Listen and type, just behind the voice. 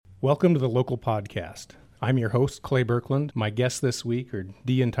Welcome to the Local Podcast. I'm your host, Clay Birkland. My guests this week are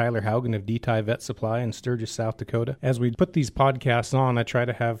Dee and Tyler Haugen of DeTye Vet Supply in Sturgis, South Dakota. As we put these podcasts on, I try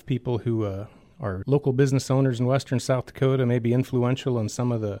to have people who are local business owners in western South Dakota, maybe influential in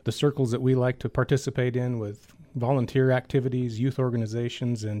some of the circles that we like to participate in with volunteer activities, youth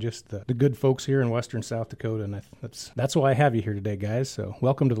organizations, and just the good folks here in western South Dakota. And that's why I have you here today, guys. So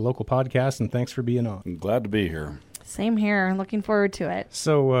welcome to the Local Podcast, and thanks for being on. I'm glad to be here. Same here. Looking forward to it.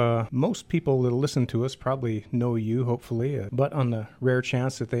 So most people that listen to us probably know you, hopefully, but on the rare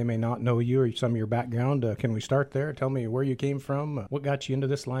chance that they may not know you or some of your background, can we start there? Tell me where you came from, what got you into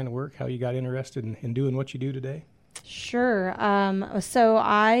this line of work, how you got interested in doing what you do today? Sure. So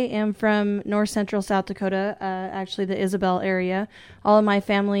I am from north central South Dakota, actually the Isabel area. All of my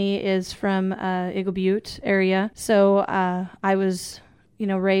family is from Eagle Butte area. So I was,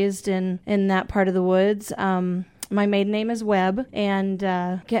 raised in that part of the woods. My maiden name is Webb, and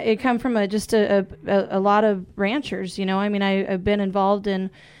it come from a lot of ranchers. I've been involved in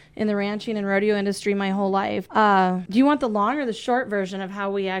the ranching and rodeo industry my whole life. Do you want the long or the short version of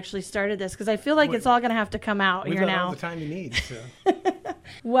how we actually started this? Because I feel like it's all going to have to come out here now. We've got all the time you need. So.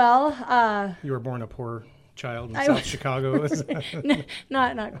 Well, you were born a poor child in South Chicago.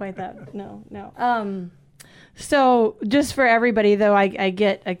 Not quite that. No. So just for everybody, though, I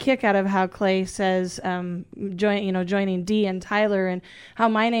get a kick out of how Clay says, joining Dee and Tyler, and how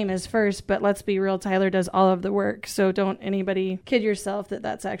my name is first. But let's be real, Tyler does all of the work. So don't anybody kid yourself that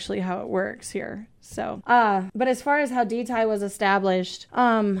that's actually how it works here. So, but as far as how DeTye was established,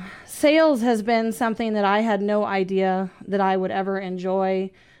 sales has been something that I had no idea that I would ever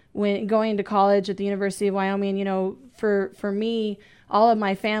enjoy when going to college at the University of Wyoming. For me, all of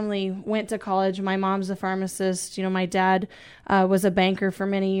my family went to college. My mom's a pharmacist. My dad was a banker for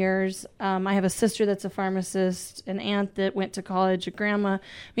many years. I have a sister that's a pharmacist, an aunt that went to college, a grandma.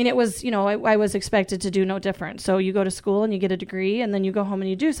 It was, I was expected to do no different. So you go to school and you get a degree, and then you go home and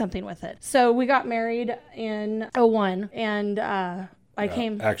you do something with it. So we got married in 2001, and I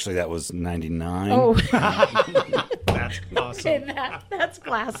came... Actually, that was 99. Oh. That's awesome. That's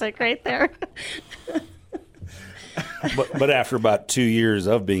classic right there. But after about 2 years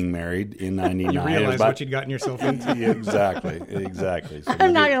of being married in 99, you realized what you'd gotten yourself into. Yeah, exactly. So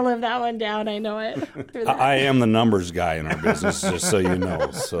I'm not going to live that one down. I know it. I am the numbers guy in our business, just so you know.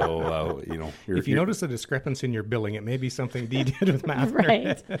 So, if you notice a discrepancy in your billing, it may be something Dee did with math.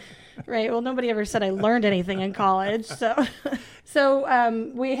 Right. Well, nobody ever said I learned anything in college.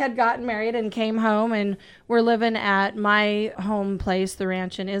 So we had gotten married and came home, and we're living at my home place, the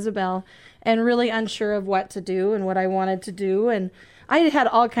ranch in Isabel, and really unsure of what to do and what I wanted to do. And I had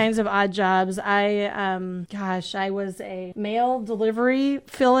all kinds of odd jobs. I was a mail delivery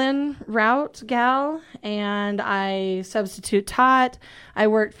fill-in route gal, and I substitute taught. I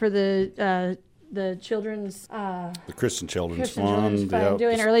worked for the children's... the Christian Children's Fund.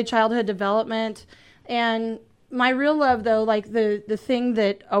 Doing early childhood development. And my real love, though, like the thing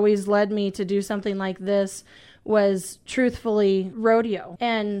that always led me to do something like this was truthfully rodeo.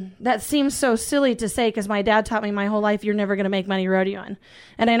 And that seems so silly to say, because my dad taught me my whole life, you're never going to make money rodeoing.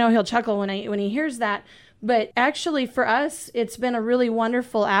 And I know he'll chuckle when he hears that. But actually for us, it's been a really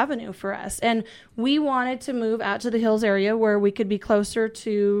wonderful avenue for us. And we wanted to move out to the hills area where we could be closer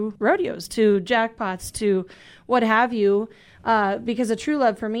to rodeos, to jackpots, to what have you. Because a true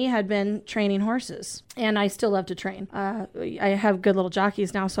love for me had been training horses, and I still love to train. I have good little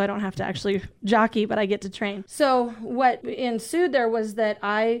jockeys now, so I don't have to actually jockey, but I get to train. So what ensued there was that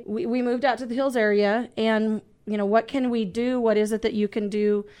we moved out to the hills area, and what can we do? What is it that you can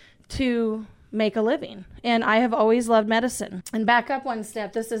do to make a living? And I have always loved medicine. And back up one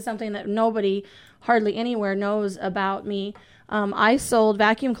step, this is something that nobody hardly anywhere knows about me. I sold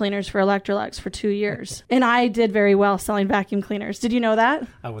vacuum cleaners for Electrolux for 2 years, and I did very well selling vacuum cleaners. Did you know that?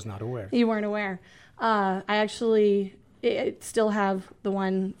 I was not aware. You weren't aware. I actually still have the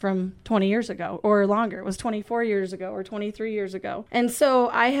one from 20 years ago or longer. It was 24 years ago or 23 years ago. And so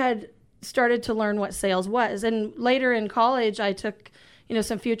I had started to learn what sales was. And later in college, I took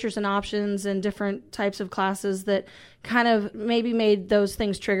some futures and options and different types of classes that kind of maybe made those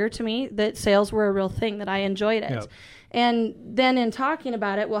things trigger to me, that sales were a real thing, that I enjoyed it. Yep. And then in talking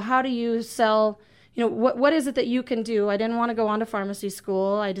about it, well, how do you sell, what is it that you can do? I didn't want to go on to pharmacy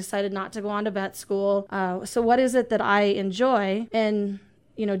school. I decided not to go on to vet school. So what is it that I enjoy and,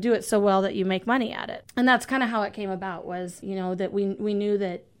 do it so well that you make money at it? And that's kind of how it came about, was, that we knew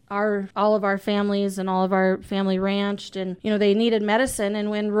that all of our families and all of our family ranched, and they needed medicine.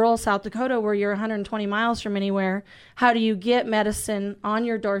 And in rural South Dakota, where you're 120 miles from anywhere, how do you get medicine on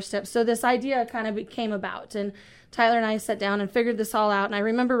your doorstep? So this idea kind of came about, and Tyler and I sat down and figured this all out. And I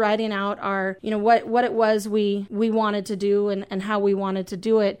remember writing out our, what it was we wanted to do and how we wanted to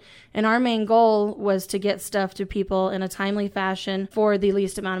do it. And our main goal was to get stuff to people in a timely fashion for the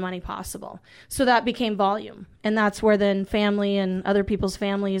least amount of money possible. So that became volume. And that's where then family and other people's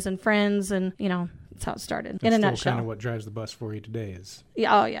families and friends and, that's how it started. It's in a still nutshell. Kind of what drives the bus for you today is.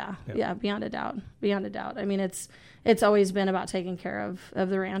 Yeah. Oh yeah. Yep. Yeah. Beyond a doubt. I mean, it's always been about taking care of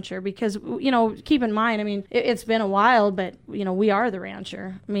the rancher because, keep in mind, it's been a while, but, we are the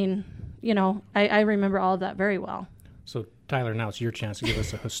rancher. I remember all of that very well. So, Tyler, now it's your chance to give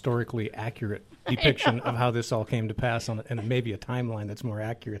us a historically accurate depiction of how this all came to pass and maybe a timeline that's more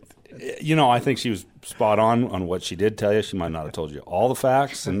accurate. I think she was spot on what she did tell you. She might not have told you all the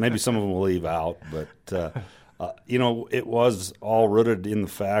facts, and maybe some of them will leave out, but it was all rooted in the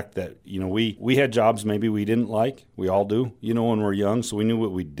fact that, we had jobs maybe we didn't like. We all do, when we're young. So we knew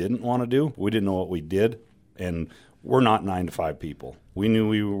what we didn't want to do. We didn't know what we did. And we're not 9-to-5 people. We knew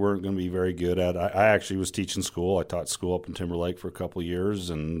we weren't going to be very good at it. I actually was teaching school. I taught school up in Timberlake for a couple of years.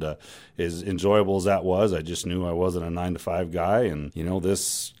 And as enjoyable as that was, I just knew I wasn't a 9-to-5 guy. And,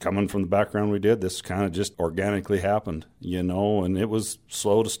 this coming from the background we did, this kind of just organically happened, and it was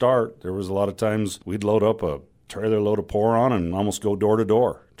slow to start. There was a lot of times we'd load up a trailer load of pour on and almost go door to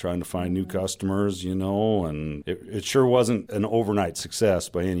door trying to find new customers, and it sure wasn't an overnight success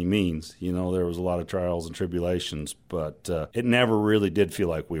by any means. There was a lot of trials and tribulations, but it never really did feel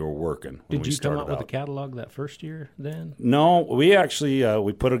like we were working when Did we you come started up with out. a catalog that first year then? No, we actually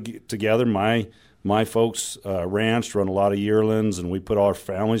we put it together. My folks ranched, run a lot of yearlings, and we put all our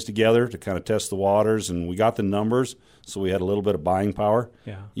families together to kind of test the waters, and we got the numbers, so we had a little bit of buying power,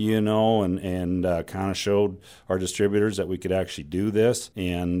 and kind of showed our distributors that we could actually do this.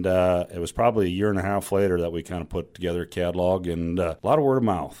 And it was probably a year and a half later that we kind of put together a catalog, and a lot of word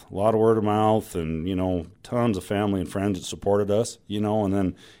of mouth, and, tons of family and friends that supported us, and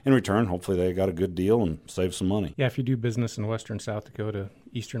then in return, hopefully they got a good deal and saved some money. Yeah, if you do business in western South Dakota,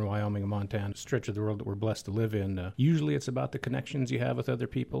 eastern Wyoming and Montana, stretch of the world that we're blessed to live in, usually it's about the connections you have with other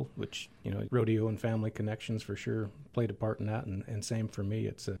people, which, rodeo and family connections for sure played a part in that. And same for me.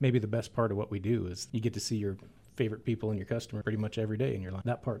 It's maybe the best part of what we do is you get to see your favorite people and your customer pretty much every day in your life.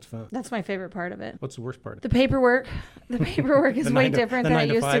 That part's fun. That's my favorite part of it. What's the worst part of it? The paperwork. The paperwork is way different than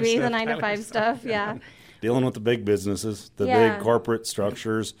it used to be. The 9-to-5 stuff. Yeah. Dealing with the big businesses, the big corporate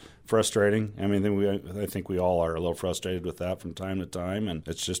structures, frustrating. I think we all are a little frustrated with that from time to time, and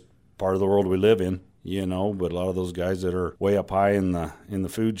it's just part of the world we live in. But a lot of those guys that are way up high in the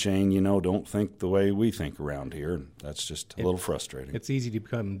food chain, don't think the way we think around here. And that's just a little frustrating. It's easy to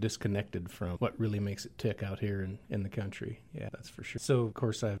become disconnected from what really makes it tick out here in the country. Yeah, that's for sure. So, of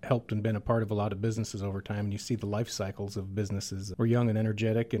course, I've helped and been a part of a lot of businesses over time, and you see the life cycles of businesses. We're young and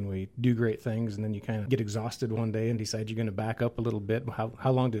energetic, and we do great things, and then you kind of get exhausted one day and decide you're going to back up a little bit.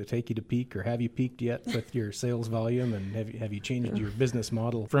 How long did it take you to peak, or have you peaked yet with your sales volume, and have you changed your business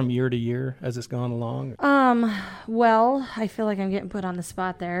model from year to year as it's gone along? Well, I feel like I'm getting put on the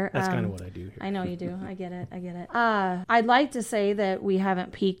spot there. That's kind of what I do here. I know you do. I get it. I'd like to say that we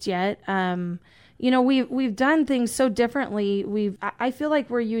haven't peaked yet. We've done things so differently. I feel like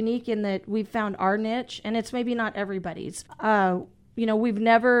we're unique in that we've found our niche, and it's maybe not everybody's.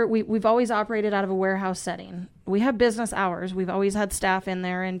 We've always operated out of a warehouse setting. We have business hours. We've always had staff in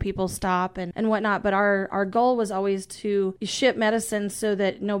there and people stop and whatnot. But our goal was always to ship medicine so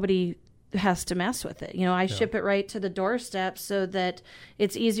that nobody has to mess with it. I ship it right to the doorstep so that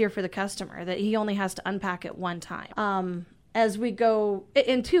it's easier for the customer, that he only has to unpack it one time. As we go,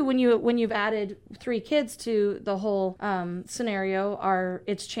 and two, when you've added 3 kids to the whole scenario,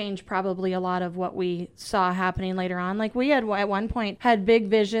 it's changed probably a lot of what we saw happening later on. Like we had at one point had big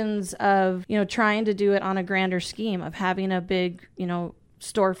visions of trying to do it on a grander scheme of having a big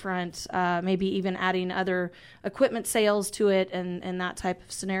storefront, maybe even adding other equipment sales to it and that type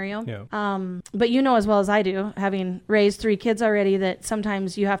of scenario. Yeah. But as well as I do, having raised 3 kids already, that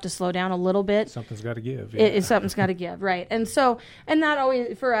sometimes you have to slow down a little bit. Something's got to give. Yeah. Something's got to give, right. And that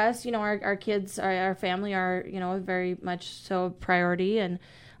always, for us, our kids, our family are, very much so a priority. And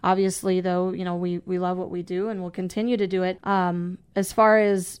obviously, though, we love what we do and we'll continue to do it. As far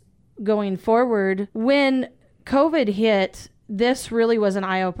as going forward, when COVID hit, this really was an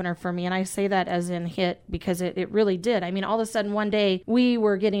eye-opener for me, and I say that as in hit because it really did. All of a sudden one day we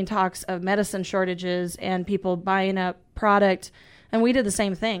were getting talks of medicine shortages and people buying up product, and we did the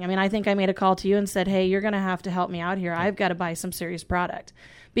same thing. I think I made a call to you and said, hey, you're going to have to help me out here. I've got to buy some serious product.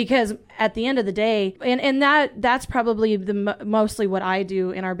 Because at the end of the day, and that's probably mostly what I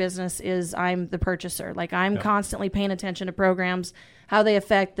do in our business is I'm the purchaser. Like I'm constantly paying attention to programs. how they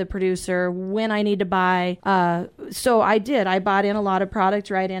affect the producer, when I need to buy. So I bought in a lot of product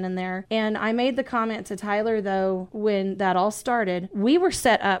right in there. And I made the comment to Tyler, though, when that all started, we were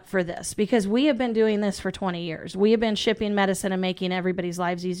set up for this because we have been doing this for 20 years. We have been shipping medicine and making everybody's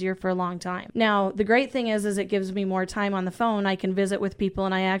lives easier for a long time. Now, the great thing is it gives me more time on the phone. I can visit with people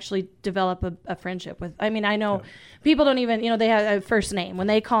and I actually develop a friendship with, I know people don't even, they have a first name. When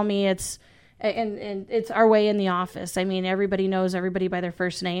they call me, it's our way in the office. Everybody knows everybody by their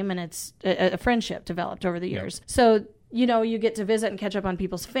first name, and it's a friendship developed over the years. Yeah. So, you get to visit and catch up on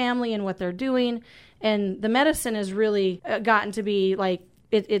people's family and what they're doing. And the medicine has really gotten to be like,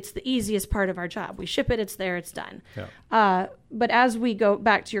 it's the easiest part of our job. We ship it, it's there, it's done. Yeah. But as we go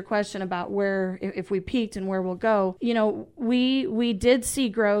back to your question about where, if we peaked and where we'll go, we did see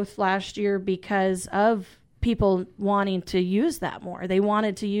growth last year because of people wanting to use that more. They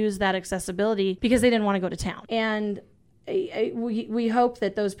wanted to use that accessibility because they didn't want to go to town. And we hope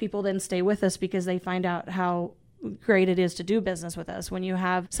that those people then stay with us because they find out how great it is to do business with us when you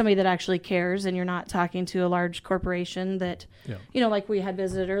have somebody that actually cares and you're not talking to a large corporation that, like we had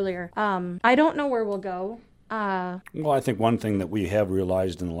visited earlier. I don't know where we'll go. Well, I think one thing that we have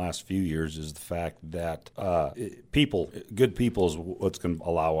realized in the last few years is the fact that good people is what's going to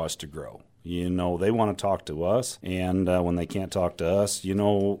allow us to grow. They want to talk to us, and when they can't talk to us,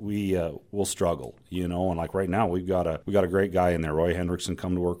 we'll struggle. And like right now, we got a great guy in there, Roy Hendrickson,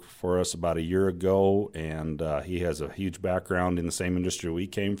 come to work for us about a year ago, and he has a huge background in the same industry we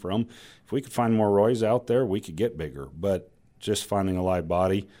came from. If we could find more Roys out there, we could get bigger. But just finding a live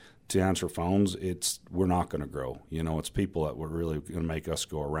body to answer phones, we're not going to grow. It's people that were really going to make us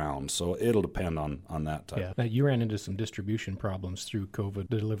go around. So it'll depend on that type. Yeah. Now, you ran into some distribution problems through COVID.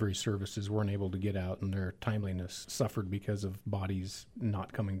 The delivery services weren't able to get out, and their timeliness suffered because of bodies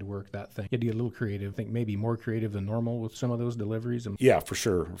not coming to work, that thing. You had to get a little creative. I think maybe more creative than normal with some of those deliveries. Yeah, for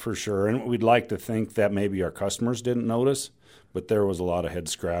sure. And we'd like to think that maybe our customers didn't notice, but there was a lot of head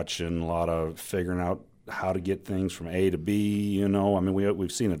scratching, a lot of figuring out how to get things from A to B,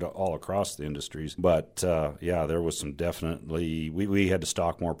 we've seen it all across the industries. But, there was some definitely, we had to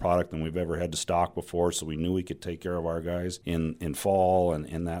stock more product than we've ever had to stock before, so we knew we could take care of our guys in fall and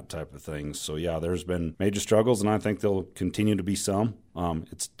in that type of thing. So, there's been major struggles, and I think there'll continue to be some.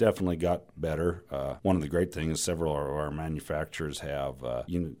 It's definitely got better. One of the great things is several of our manufacturers have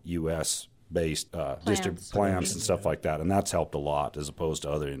U.S. based plants and stuff like that, and that's helped a lot as opposed to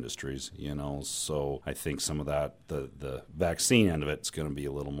other industries, so I think some of that, the vaccine end of it's going to be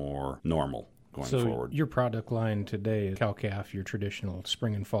a little more normal going forward. Your product line today is cow-calf, your traditional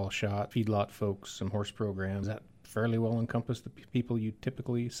spring and fall shot, feedlot folks, some horse programs. Does that fairly well encompass the people you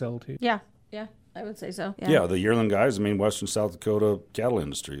typically sell to? Yeah, I would say so. Yeah, the yearling guys, Western South Dakota cattle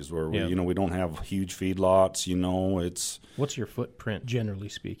industries where we don't have huge feedlots, it's... What's your footprint, generally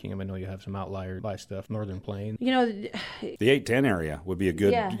speaking? I know you have some outlier by stuff, Northern Plains. The 810 area would be a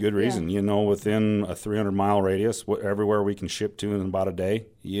good reason. Within a 300-mile radius, everywhere we can ship to in about a day,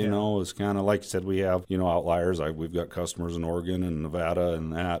 is kind of like you said, we have, outliers. We've got customers in Oregon and Nevada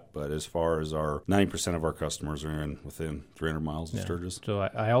and that, but as far as 90% of our customers are within 300 miles of Sturgis. So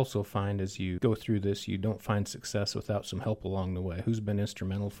I also find as you go through this, you don't find success without some help along the way. Who's been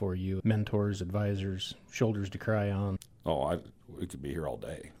instrumental for you? Mentors, advisors, shoulders to cry on? Oh, we could be here all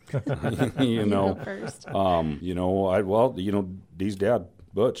day. First. Dee's dad,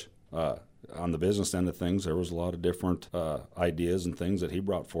 Butch, on the business end of things, there was a lot of different ideas and things that he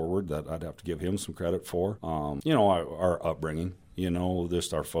brought forward that I'd have to give him some credit for. Our upbringing,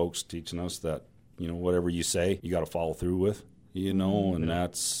 just our folks teaching us that, whatever you say, you got to follow through with, and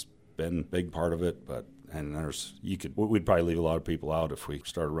that's been a big part of it, we'd probably leave a lot of people out if we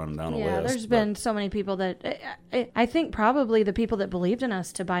started running down a list. Yeah, there's been so many people that I think probably the people that believed in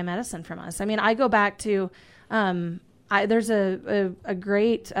us to buy medicine from us. I go back to there's a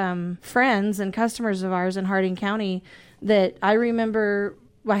great friends and customers of ours in Harding County that I remember.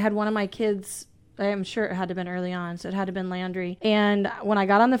 I had one of my kids, I'm sure it had to have been early on, so it had to have been Landry. And when I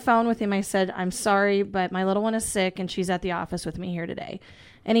got on the phone with him, I said, I'm sorry, but my little one is sick and she's at the office with me here today.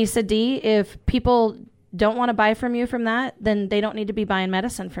 And he said, Dee, if people don't want to buy from you from that, then they don't need to be buying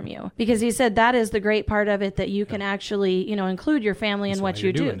medicine from you. Because he said that is the great part of it, that you can actually, include your family in what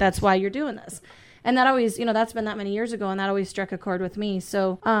you do. That's why you're doing this. And that always, that's been that many years ago, and that always struck a chord with me.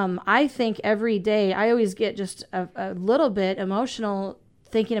 So I think every day I always get just a little bit emotional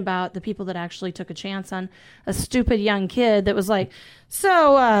thinking about the people that actually took a chance on a stupid young kid that was like,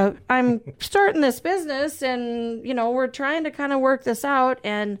 so I'm starting this business and, we're trying to kind of work this out.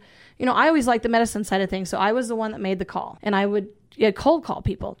 And, I always like the medicine side of things. So I was the one that made the call, and I would cold call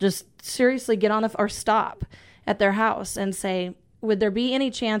people, just seriously get on or stop at their house and say, would there be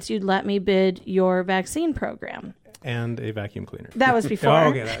any chance you'd let me bid your vaccine program? And a vacuum cleaner. That was before. Oh,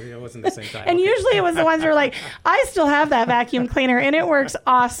 okay, it wasn't the same time. And okay. Usually it was the ones who were like, I still have that vacuum cleaner and it works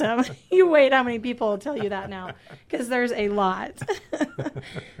awesome. You wait how many people will tell you that now, because there's a lot.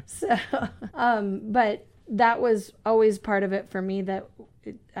 So, but that was always part of it for me.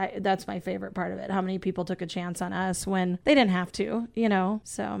 That's my favorite part of it. How many people took a chance on us when they didn't have to,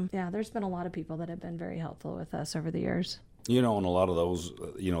 So yeah, there's been a lot of people that have been very helpful with us over the years. And a lot of those,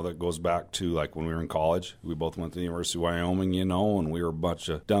 that goes back to like when we were in college. We both went to the University of Wyoming, and we were a bunch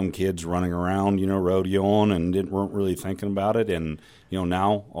of dumb kids running around, rodeoing and weren't really thinking about it. And,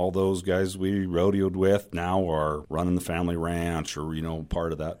 now all those guys we rodeoed with now are running the family ranch or,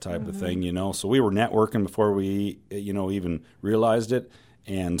 part of that type of thing, So we were networking before we, even realized it.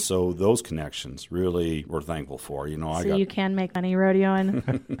 And so those connections really we're thankful for. You can make money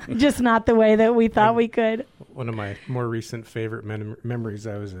rodeoing, just not the way that we thought we could. One of my more recent favorite memories,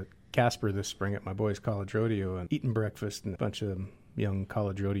 I was at Casper this spring at my boys' college rodeo and eating breakfast, and a bunch of young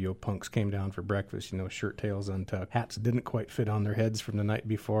college rodeo punks came down for breakfast, shirt tails untucked. Hats didn't quite fit on their heads from the night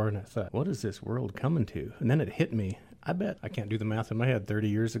before, and I thought, what is this world coming to? And then it hit me. I bet, I can't do the math in my head, 30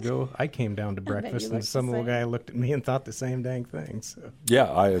 years ago, I came down to breakfast and some little guy looked at me and thought the same dang thing. So.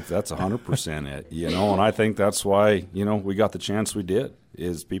 Yeah, that's 100% it, and I think that's why, we got the chance we did,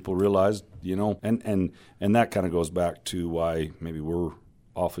 is people realized, and that kind of goes back to why maybe we're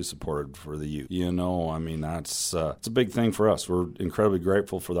awfully supported for the youth. That's it's a big thing for us. We're incredibly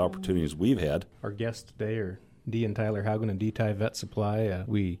grateful for the opportunities we've had. Our guests today are Dee and Tyler Haugen of DeTye Vet Supply.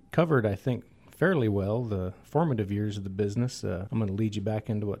 We covered, I think, fairly well the formative years of the business. I'm going to lead you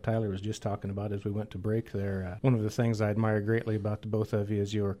back into what Tyler was just talking about as we went to break there. One of the things I admire greatly about the both of you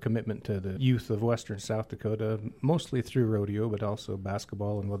is your commitment to the youth of western South Dakota, mostly through rodeo, but also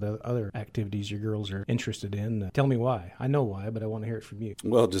basketball and what other activities your girls are interested in. Tell me why. I know why, but I want to hear it from you.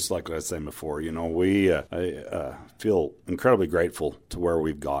 Well, just like I was saying before, we I feel incredibly grateful to where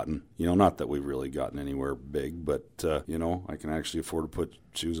we've gotten. Not that we've really gotten anywhere big, but, I can actually afford to put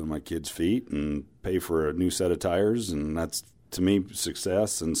shoes on my kids' feet and pay for a new set of tires, and that's, to me,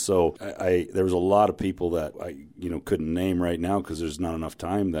 success. And so there was a lot of people that I couldn't name right now because there's not enough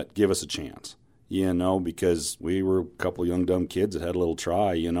time, that give us a chance. Because we were a couple young dumb kids that had a little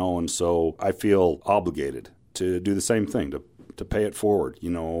try, and so I feel obligated to do the same thing, to pay it forward,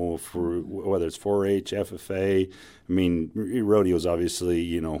 for whether it's 4-H, FFA. Rodeo is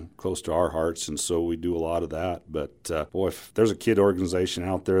obviously, close to our hearts, and so we do a lot of that. But, if there's a kid organization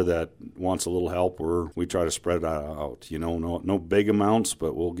out there that wants a little help, we try to spread it out, no big amounts,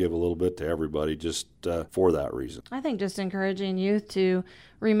 but we'll give a little bit to everybody just for that reason. I think just encouraging youth to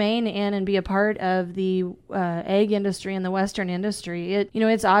remain in and be a part of the egg industry and the Western industry.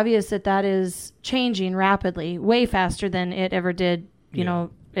 It's obvious that is changing rapidly, way faster than it ever did.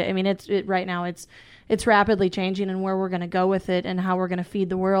 Right now it's rapidly changing, and where we're going to go with it and how we're going to feed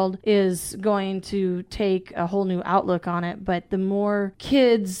the world is going to take a whole new outlook on it. But the more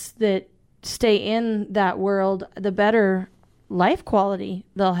kids that stay in that world, the better life quality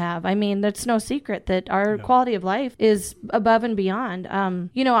they'll have. That's no secret that our quality of life is above and beyond.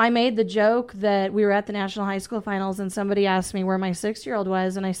 I made the joke that we were at the National High School Finals and somebody asked me where my 6-year-old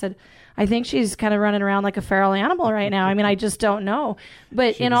was, and I said, I think she's kind of running around like a feral animal right now. I just don't know.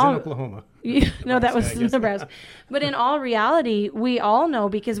 But in Oklahoma. That was Nebraska. But in all reality, we all know,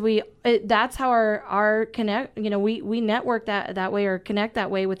 because that's how our connect, we network that way or connect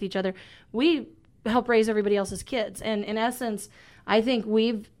that way with each other. We help raise everybody else's kids. And in essence, I think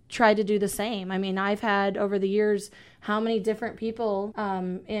we've tried to do the same. I've had over the years how many different people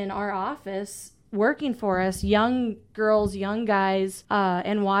in our office working for us, young girls, young guys,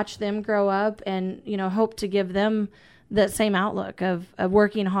 and watch them grow up and, hope to give them that same outlook of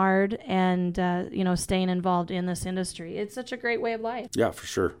working hard and, staying involved in this industry. It's such a great way of life. Yeah, for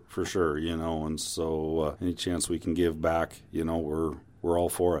sure, and so any chance we can give back, we're all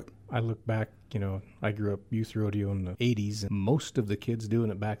for it. I look back, I grew up youth rodeo in the 80s, and most of the kids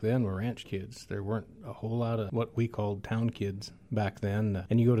doing it back then were ranch kids. There weren't a whole lot of what we called town kids back then.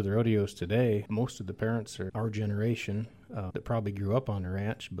 And you go to the rodeos today, most of the parents are our generation that probably grew up on a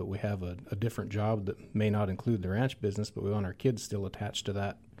ranch, but we have a different job that may not include the ranch business, but we want our kids still attached to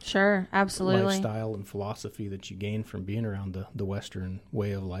that. Sure, absolutely. Lifestyle and philosophy that you gain from being around the Western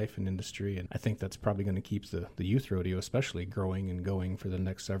way of life and industry. And I think that's probably going to keep the youth rodeo especially growing and going for the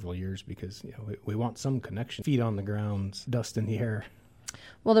next several years, because we want some connection. Feet on the ground, dust in the air.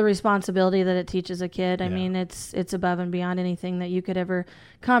 Well, the responsibility that it teaches a kid, I Yeah. mean, it's above and beyond anything that you could ever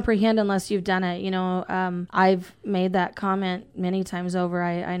comprehend unless you've done it. I've made that comment many times over.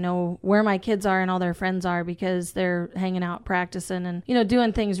 I know where my kids are and all their friends are because they're hanging out, practicing, and,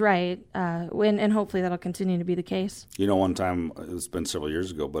 doing things right. And hopefully that'll continue to be the case. One time, it's been several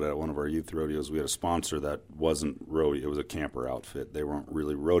years ago, but at one of our youth rodeos, we had a sponsor that wasn't rodeo. It was a camper outfit. They weren't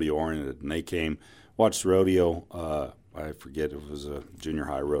really rodeo-oriented, and they came, watched rodeo. I forget if it was a junior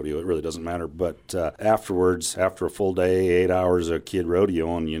high rodeo. It really doesn't matter. But afterwards, after a full day, 8 hours of kid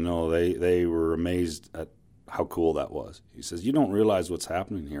rodeoing, they were amazed at how cool that was. He says, you don't realize what's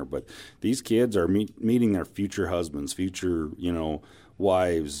happening here, but these kids are meeting their future husbands, future,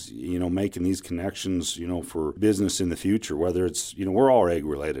 wives, making these connections, for business in the future, whether it's, we're all egg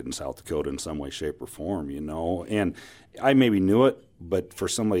related in South Dakota in some way, shape, or form, And I maybe knew it, but for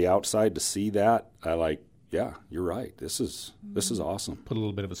somebody outside to see that, yeah, you're right. This is awesome. Put a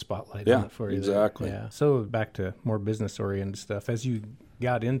little bit of a spotlight on it for you. Exactly. Yeah. So back to more business-oriented stuff. As you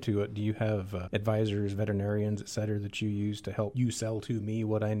got into it, do you have advisors, veterinarians, et cetera, that you use to help you sell to me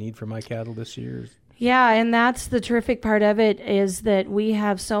what I need for my cattle this year? Yeah, and that's the terrific part of it is that we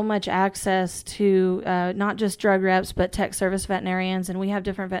have so much access to not just drug reps, but tech service veterinarians, and we have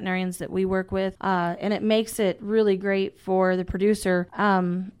different veterinarians that we work with, and it makes it really great for the producer.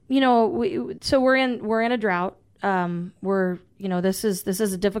 So we're in a drought. This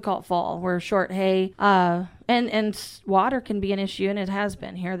is a difficult fall. We're short hay, and water can be an issue, and it has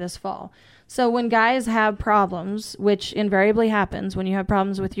been here this fall. So when guys have problems, which invariably happens when you have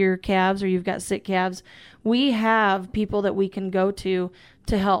problems with your calves or you've got sick calves, we have people that we can go to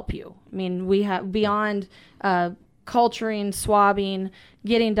help you. I mean, we have beyond culturing, swabbing,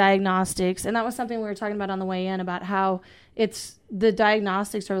 getting diagnostics, and that was something we were talking about on the way in about how the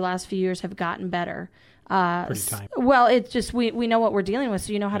diagnostics over the last few years have gotten better. Pretty time. Well, it's just we know what we're dealing with,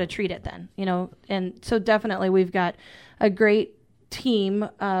 so you know how to treat it then, and so definitely we've got a great team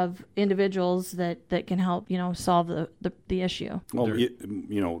of individuals that can help, solve the issue. Well,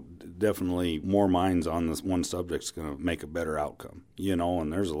 definitely more minds on this one subject is going to make a better outcome,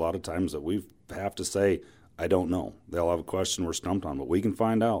 and there's a lot of times that we have to say, I don't know. They'll have a question we're stumped on, but we can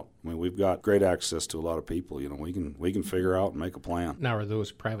find out. I mean, we've got great access to a lot of people. We can figure out and make a plan. Now, are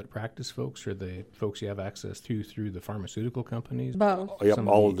those private practice folks or the folks you have access to through the pharmaceutical companies? Both. Yep, Some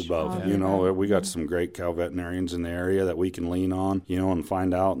all of of the each. above. We got some great cow veterinarians in the area that we can lean on, and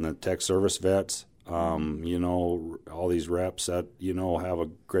find out, and the tech service vets. All these reps that, have a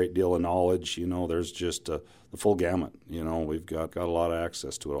great deal of knowledge, there's just the full gamut, we've got a lot of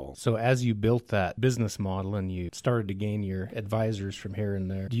access to it all. So as you built that business model and you started to gain your advisors from here and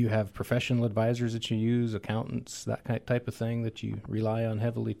there, do you have professional advisors that you use, accountants, that kind of type of thing that you rely on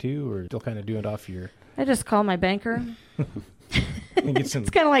heavily too, or still kind of do it off your... I just call my banker. It's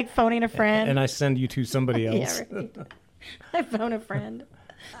kind of like phoning a friend. And I send you to somebody else. Yeah, right. I phone a friend.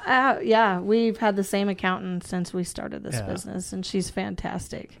 We've had the same accountant since we started this business, and she's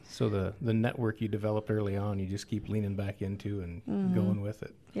fantastic. So the network you developed early on, you just keep leaning back into and going with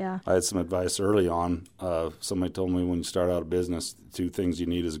it. Yeah. I had some advice early on. Somebody told me when you start out a business, the two things you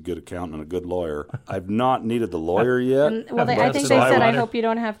need is a good accountant and a good lawyer. I've not needed the lawyer yet. I think they said, I hope you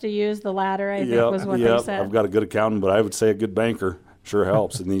don't have to use the latter, I think was what they said. I've got a good accountant, but I would say a good banker sure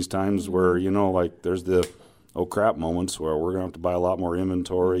helps in these times where, there's the oh crap moments where we're going to have to buy a lot more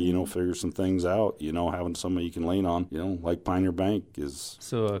inventory, figure some things out, having somebody you can lean on, like Pioneer Bank is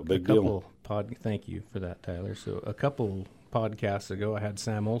a big deal. Thank you for that, Tyler. So a couple podcasts ago, I had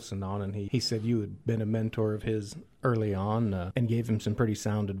Sam Olson on, and he said you had been a mentor of his early on and gave him some pretty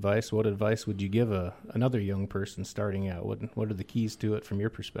sound advice. What advice would you give another young person starting out? What are the keys to it from your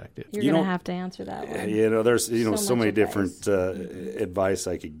perspective? You're going to have to answer that one. There's so many different advice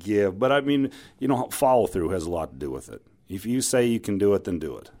I could give, but I mean, follow through has a lot to do with it. If you say you can do it, then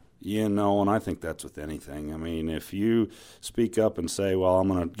do it. And I think that's with anything. I mean, if you speak up and say, well, I'm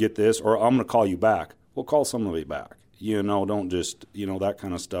going to get this, or I'm going to call you back, well, call somebody back. Don't just, that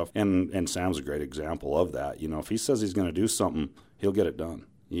kind of stuff. And Sam's a great example of that. If he says he's going to do something, he'll get it done.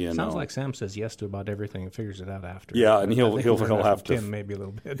 Sounds like Sam says yes to about everything and figures it out after. Yeah, and he'll have to. Tim maybe a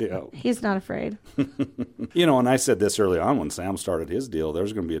little bit. Yeah. He's not afraid. And I said this early on when Sam started his deal,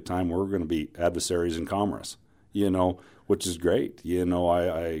 there's going to be a time where we're going to be adversaries in commerce, which is great.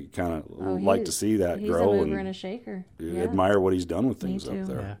 I kind of like to see that grow. He's a mover and a shaker. Admire what he's done with things up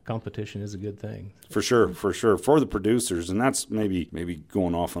there. Yeah, competition is a good thing. For sure. For the producers, and that's maybe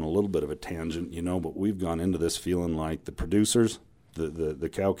going off on a little bit of a tangent, but we've gone into this feeling like the producers, the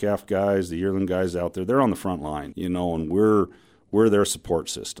cow-calf guys, the yearling guys out there, they're on the front line, and we're their support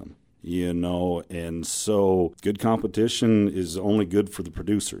system. And so good competition is only good for the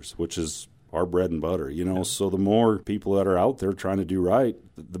producers, which is our bread and butter, So the more people that are out there trying to do right,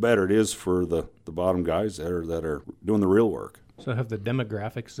 the better it is for the bottom guys that are doing the real work. So have the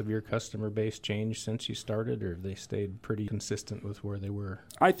demographics of your customer base changed since you started, or have they stayed pretty consistent with where they were?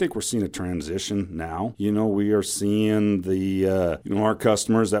 I think we're seeing a transition now. We are seeing the, our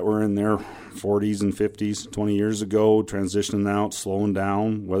customers that were in their 40s and 50s 20 years ago transitioning out, slowing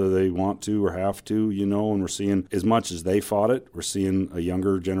down, whether they want to or have to, and we're seeing, as much as they fought it, we're seeing a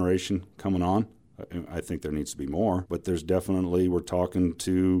younger generation coming on. I think there needs to be more, but there's definitely, we're talking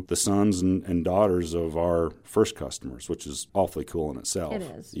to the sons and daughters of our first customers, which is awfully cool in itself. It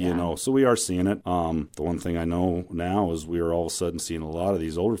is, yeah. So we are seeing it. The one thing I know now is we are all of a sudden seeing a lot of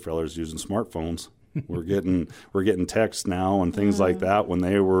these older fellas using smartphones. We're getting texts now and things like that when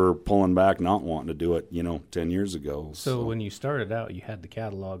they were pulling back, not wanting to do it, 10 years ago. So when you started out, you had the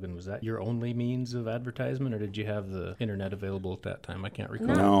catalog, and was that your only means of advertisement, or did you have the internet available at that time? I can't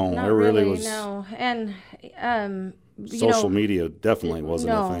recall. No, not it really was. No, and social media definitely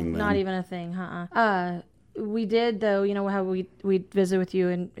wasn't a thing then. Not even a thing. We did, though, how we'd visit with you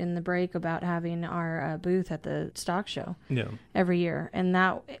in the break about having our booth at the stock show every year. And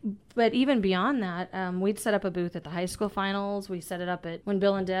but even beyond that, we'd set up a booth at the high school finals. We set it up when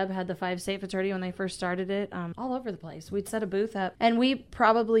Bill and Deb had the 5-state fraternity when they first started it, all over the place. We'd set a booth up, and we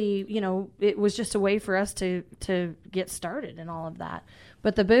probably, it was just a way for us to get started and all of that.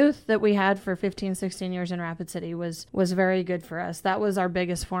 But the booth that we had for 15, 16 years in Rapid City was very good for us. That was our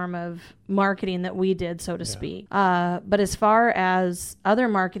biggest form of marketing that we did, so to speak. But as far as other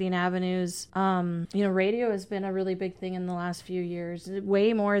marketing avenues, radio has been a really big thing in the last few years,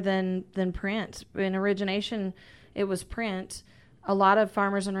 way more than print. In origination, it was print. A lot of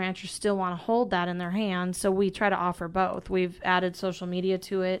farmers and ranchers still want to hold that in their hands, so we try to offer both. We've added social media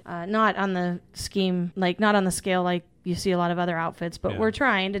to it, not on the scale like you see a lot of other outfits, but we're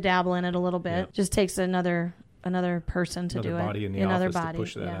trying to dabble in it a little bit. Just takes another person to do it. Body in the office to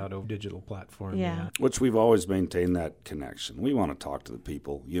push that out over digital platform. Yeah. Which we've always maintained that connection. We want to talk to the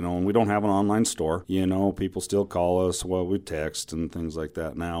people, and we don't have an online store. People still call us, we text and things like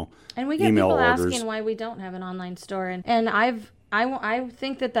that now. And we get email people orders. asking why we don't have an online store. And I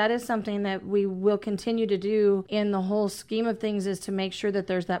think that is something that we will continue to do in the whole scheme of things, is to make sure that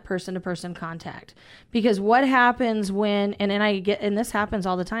there's that person-to-person contact. Because what happens when, and this happens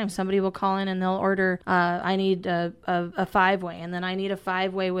all the time, somebody will call in and they'll order, I need a 5-way, and then I need a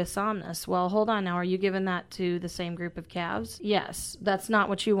 5-way with Somnus. Well, hold on now, are you giving that to the same group of calves? Yes, that's not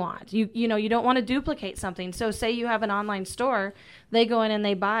what you want. You don't want to duplicate something. So say you have an online store, they go in and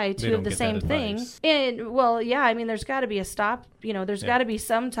they buy two of the same thing. There's got to be a stop. There's got to be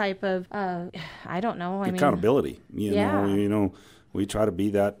some type of, I don't know. Accountability. We try to be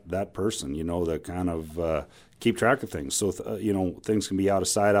that person, that kind of keep track of things. So, things can be out of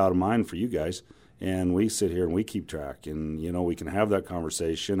sight, out of mind for you guys. And we sit here and we keep track, and, we can have that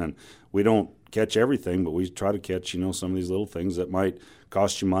conversation, and we don't catch everything, but we try to catch, some of these little things that might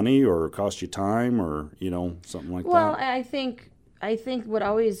cost you money or cost you time or, something like that. Well, I think what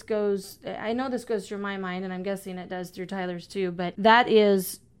always goes, I know this goes through my mind, and I'm guessing it does through Tyler's too, but that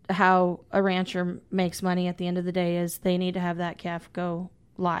is how a rancher makes money at the end of the day, is they need to have that calf go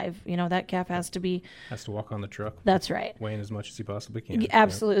live. That calf has to walk on the truck. That's right. Weighing as much as he possibly can.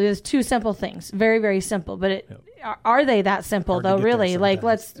 Absolutely. There's two simple things. Very, very simple. But are they that simple, though, really? Like,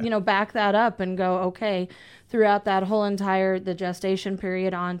 let's, back that up and go, okay, throughout that whole the gestation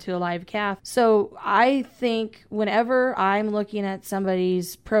period onto a live calf. So I think whenever I'm looking at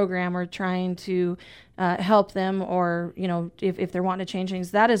somebody's program or trying to help them, or, if they're wanting to change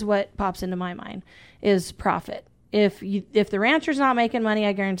things, that is what pops into my mind, is profit. If the rancher's not making money,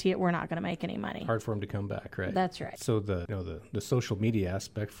 I guarantee it, we're not going to make any money. Hard for him to come back, right? That's right. So the social media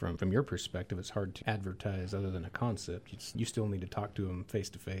aspect, from your perspective, it's hard to advertise other than a concept. You still need to talk to them face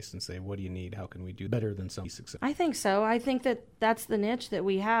to face and say, what do you need? How can we do better than some success? I think so. I think that's the niche that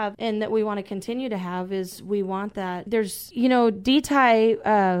we have and that we want to continue to have, is we want that. There's,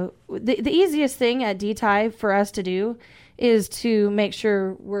 DeTye, the easiest thing at DeTye for us to do is to make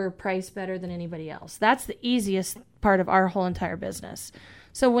sure we're priced better than anybody else. That's the easiest part of our whole entire business.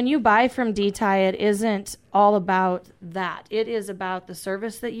 So when you buy from DeTye, it isn't all about that. It is about the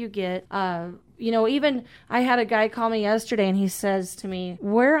service that you get. Even I had a guy call me yesterday and he says to me,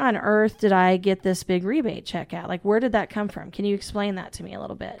 where on earth did I get this big rebate check at? Like, where did that come from? Can you explain that to me a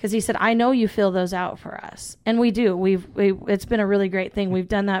little bit? Because he said, I know you fill those out for us. And we do. It's been a really great thing. We've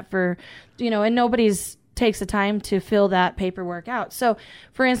done that for, and nobody's takes the time to fill that paperwork out. So,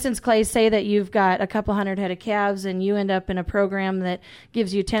 for instance, Clay, say that you've got a couple hundred head of calves and you end up in a program that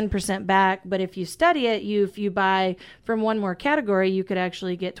gives you 10% back, but if you study it, if you buy from one more category, you could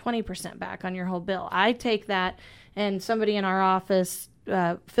actually get 20% back on your whole bill. I take that and somebody in our office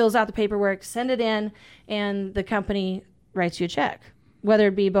fills out the paperwork, send it in, and the company writes you a check. Whether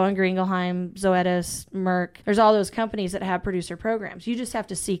it be Boeing Gringelheim, Zoetis, Merck, there's all those companies that have producer programs. You just have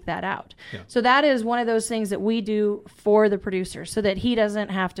to seek that out. Yeah. So that is one of those things that we do for the producer so that he doesn't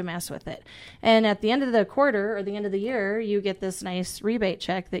have to mess with it. And at the end of the quarter or the end of the year, you get this nice rebate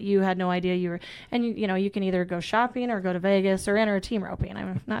check that you had no idea you were. And you can either go shopping or go to Vegas or enter a team roping.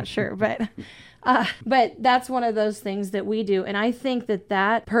 I'm not sure, but that's one of those things that we do. And I think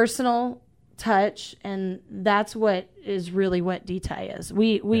that personal touch, and that's what is really what DeTye is.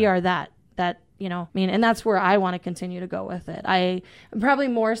 We are that and that's where I want to continue to go with it. I probably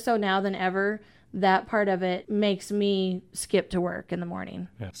more so now than ever, that part of it makes me skip to work in the morning.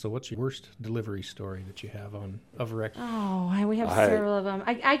 Yeah. So what's your worst delivery story that you have of record? Oh, we have several of them.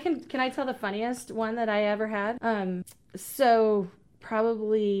 Can I tell the funniest one that I ever had? So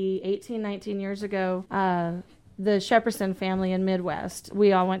probably 18, 19 years ago, the Shepperson family in Midwest,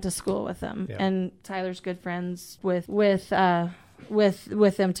 we all went to school with them, and Tyler's good friends with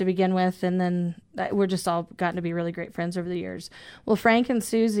them to begin with, and then we're just all gotten to be really great friends over the years. Well, Frank and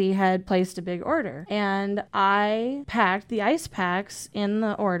Susie had placed a big order, and I packed the ice packs in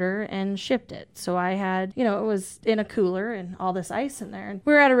the order and shipped it. So I had, it was in a cooler and all this ice in there. And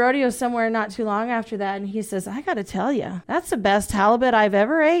we were at a rodeo somewhere not too long after that, and he says, I got to tell you, that's the best halibut I've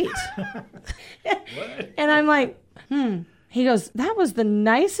ever ate. And I'm like, He goes, that was the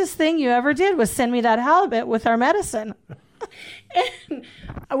nicest thing you ever did, was send me that halibut with our medicine.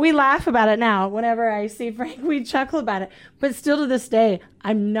 And we laugh about it now. Whenever I see Frank, we chuckle about it. But still to this day,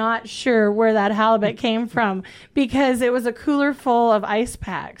 I'm not sure where that halibut came from, because it was a cooler full of ice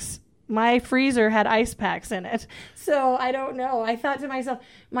packs. My freezer had ice packs in it. So I don't know. I thought to myself,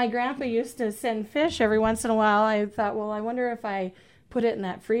 my grandpa used to send fish every once in a while. I thought, well, I wonder if I put it in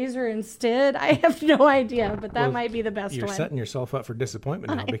that freezer instead. I have no idea, but that might be the best you're one. You're setting yourself up for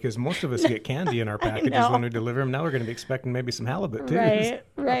disappointment now, because most of us get candy in our packages when we deliver them. Now we're going to be expecting maybe some halibut too.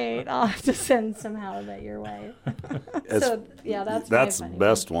 Right. I'll have to send some halibut your way. So that's the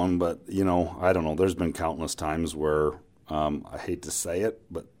best one. But I don't know. There's been countless times where I hate to say it,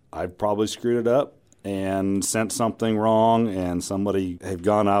 but I've probably screwed it up and sent something wrong, and somebody had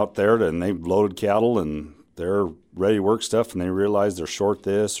gone out there and they've loaded cattle and they're ready to work stuff, and they realize they're short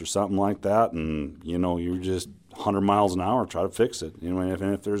this or something like that, and you're just 100 miles an hour try to fix it.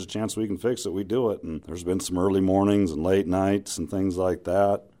 If there's a chance we can fix it, we do it. And there's been some early mornings and late nights and things like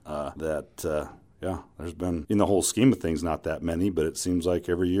that. There's been, in the whole scheme of things, not that many, but it seems like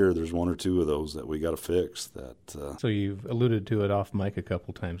every year there's one or two of those that we got to fix. So you've alluded to it off mic a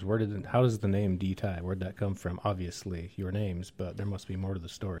couple times. How does the name DeTye, where'd that come from? Obviously your names, but there must be more to the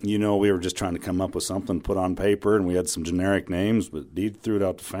story. We were just trying to come up with something to put on paper, and we had some generic names, but Dee threw it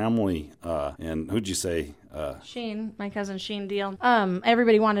out to family. And who'd you say? Sheen, my cousin Sheen Deal.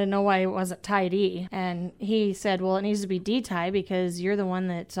 Everybody wanted to know why it wasn't Ty-D, and he said, well, it needs to be DeTye because you're the one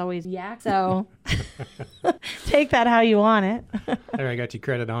that's always yak. So take that how you want it. There, I got you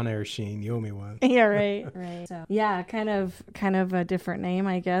credit on air, Sheen. You owe me one. Yeah, right. So kind of a different name,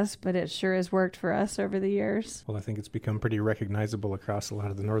 I guess, but it sure has worked for us over the years. Well, I think it's become pretty recognizable across a lot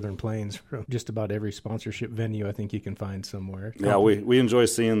of the Northern Plains from just about every sponsorship venue I think you can find somewhere. Yeah, we enjoy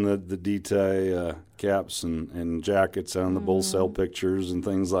seeing the DeTye caps and jackets on the bull sale pictures and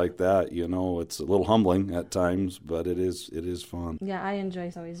things like that. It's a little humbling at times, but it is fun. Yeah, I enjoy.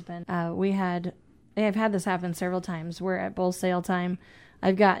 It's always been. I've had this happen several times. We're at bull sale time.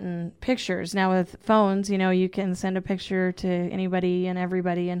 I've gotten pictures. Now with phones, you can send a picture to anybody and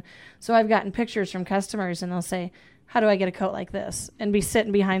everybody. And so I've gotten pictures from customers, and they'll say, how do I get a coat like this? And be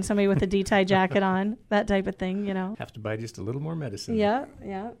sitting behind somebody with a DeTye jacket on, that type of thing, Have to buy just a little more medicine. Yeah.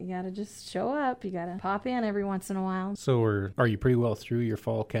 You got to just show up. You got to pop in every once in a while. So are you pretty well through your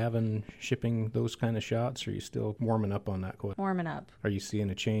fall calving shipping those kind of shots, or are you still warming up on that quote? Warming up. Are you seeing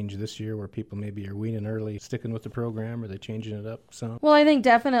a change this year where people maybe are weaning early, sticking with the program, or are they changing it up some? Well, I think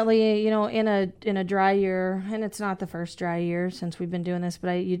definitely, in a dry year, and it's not the first dry year since we've been doing this,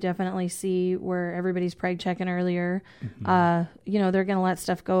 but you definitely see where everybody's preg checking earlier. Mm-hmm. They're going to let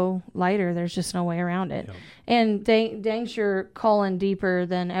stuff go lighter. There's just no way around it. Yep. And dang sure calling deeper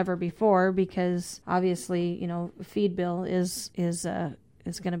than ever before, because obviously, feed bill is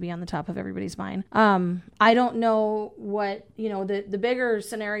is going to be on the top of everybody's mind. I don't know what, the bigger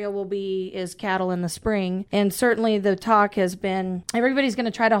scenario will be is cattle in the spring. And certainly the talk has been everybody's going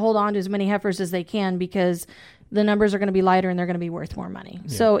to try to hold on to as many heifers as they can because the numbers are going to be lighter and they're going to be worth more money.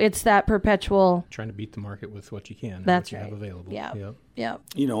 Yeah. So it's that perpetual trying to beat the market with what you can. That's what you right. have available. Yeah. Yep. Yep.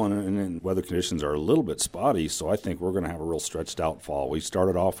 And weather conditions are a little bit spotty, so I think we're going to have a real stretched out fall. We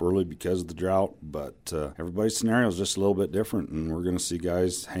started off early because of the drought, but everybody's scenario is just a little bit different, and we're going to see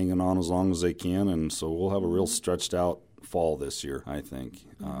guys hanging on as long as they can, and so we'll have a real stretched out fall this year, I think.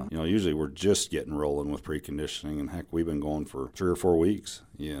 Usually we're just getting rolling with preconditioning, and heck, we've been going for 3 or 4 weeks,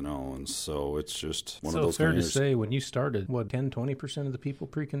 and so it's just one of those fair kind of to say, when you started, 10-20% of the people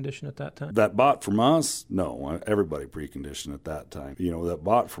preconditioned at that time? That bought from us? No, everybody preconditioned at that time, that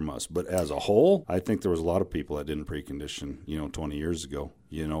bought from us. But as a whole, I think there was a lot of people that didn't precondition, 20 years ago,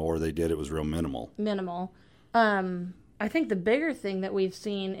 or they did, it was real minimal. I think the bigger thing that we've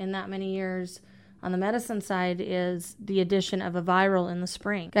seen in that many years on the medicine side is the addition of a viral in the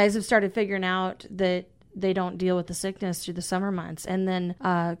spring. Guys have started figuring out that they don't deal with the sickness through the summer months. And then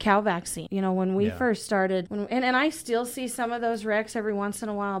cow vaccine. When we first started, and I still see some of those wrecks every once in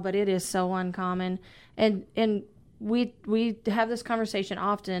a while, but it is so uncommon. And we have this conversation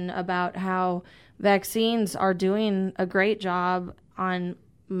often about how vaccines are doing a great job on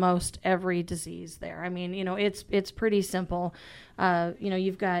most every disease there. I mean, it's pretty simple.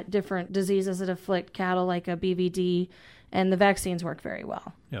 You've got different diseases that afflict cattle like a BVD, and the vaccines work very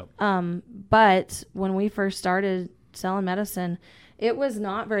well. Yep. But when we first started selling medicine, it was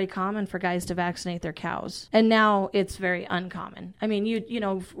not very common for guys to vaccinate their cows. And now it's very uncommon. I mean,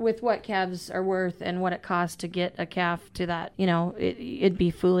 with what calves are worth and what it costs to get a calf to that, it'd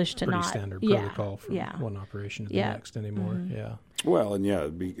be foolish to pretty not. Standard protocol from one operation to the next anymore. Mm-hmm. Yeah. Well,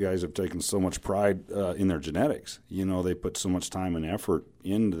 and guys have taken so much pride in their genetics. They put so much time and effort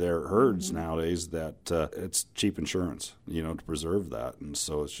into their herds nowadays that it's cheap insurance, to preserve that. And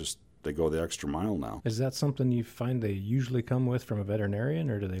so it's just, they go the extra mile now. Is that something you find they usually come with from a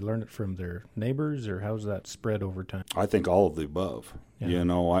veterinarian, or do they learn it from their neighbors, or how's that spread over time? I think all of the above. Yeah.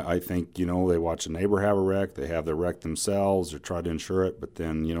 I think, they watch a neighbor have a wreck, they have their wreck themselves or try to insure it, but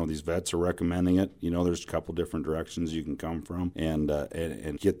then, these vets are recommending it. There's a couple different directions you can come from and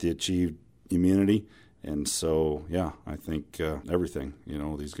get the achieved immunity. And so, I think everything,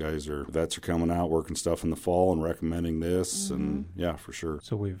 these vets are coming out, working stuff in the fall and recommending this, and for sure.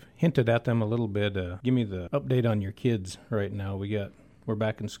 So we've hinted at them a little bit. Give me the update on your kids right now. We're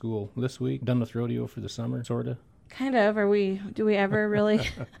back in school this week, done with rodeo for the summer, sort of. Kind of. Do we ever really?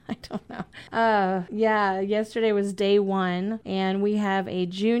 I don't know. Yesterday was day 1, and we have a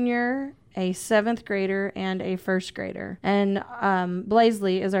junior, a 7th grader, and a 1st grader. And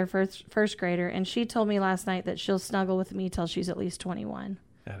Blaisley is our first grader, and she told me last night that she'll snuggle with me till she's at least 21.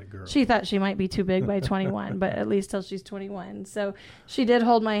 Atta girl. She thought she might be too big by 21, but at least till she's 21. So she did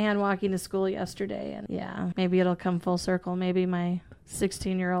hold my hand walking to school yesterday, and maybe it'll come full circle. Maybe my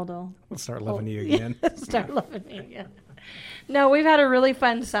 16-year-old will start loving you again. Start loving me again. No, we've had a really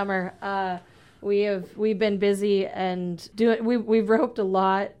fun summer. We've been busy and we've roped a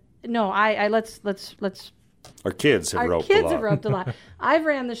lot. No, let's. Our kids have roped a lot. Our kids have roped a lot. I've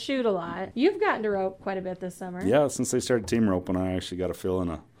ran the chute a lot. You've gotten to rope quite a bit this summer. Yeah, since they started team roping, I actually got to fill in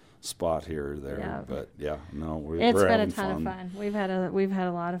a spot here or there. Yeah. But we're been having a ton of fun. We've had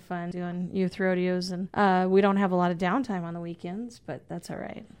a lot of fun doing youth rodeos, and we don't have a lot of downtime on the weekends, but that's all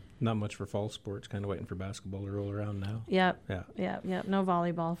right. Not much for fall sports, kind of waiting for basketball to roll around now. Yep. No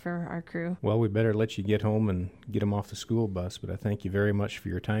volleyball for our crew. Well, we better let you get home and get them off the school bus, but I thank you very much for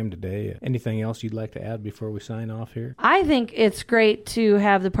your time today. Anything else you'd like to add before we sign off here? I think it's great to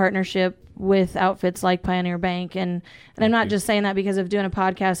have the partnership with outfits like Pioneer Bank, and I'm not just saying that because of doing a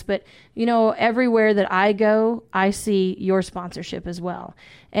podcast, but everywhere that I go, I see your sponsorship as well.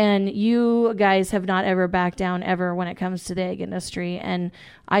 And you guys have not ever backed down ever when it comes to the egg industry, and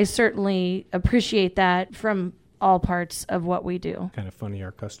I certainly appreciate that from all parts of what we do. Kind of funny,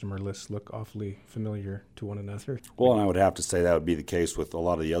 our customer lists look awfully familiar to one another. Well, and I would have to say that would be the case with a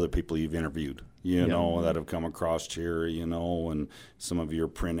lot of the other people you've interviewed, that have come across here, and some of your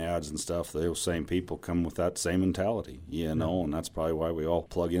print ads and stuff. Those same people come with that same mentality, and that's probably why we all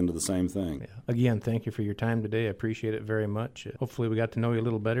plug into the same thing. Yeah. Again, thank you for your time today. I appreciate it very much. Hopefully we got to know you a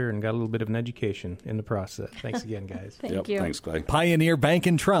little better and got a little bit of an education in the process. Thanks again, guys. Thank you. Thanks, Clay. Pioneer Bank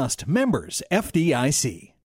and Trust, members FDIC.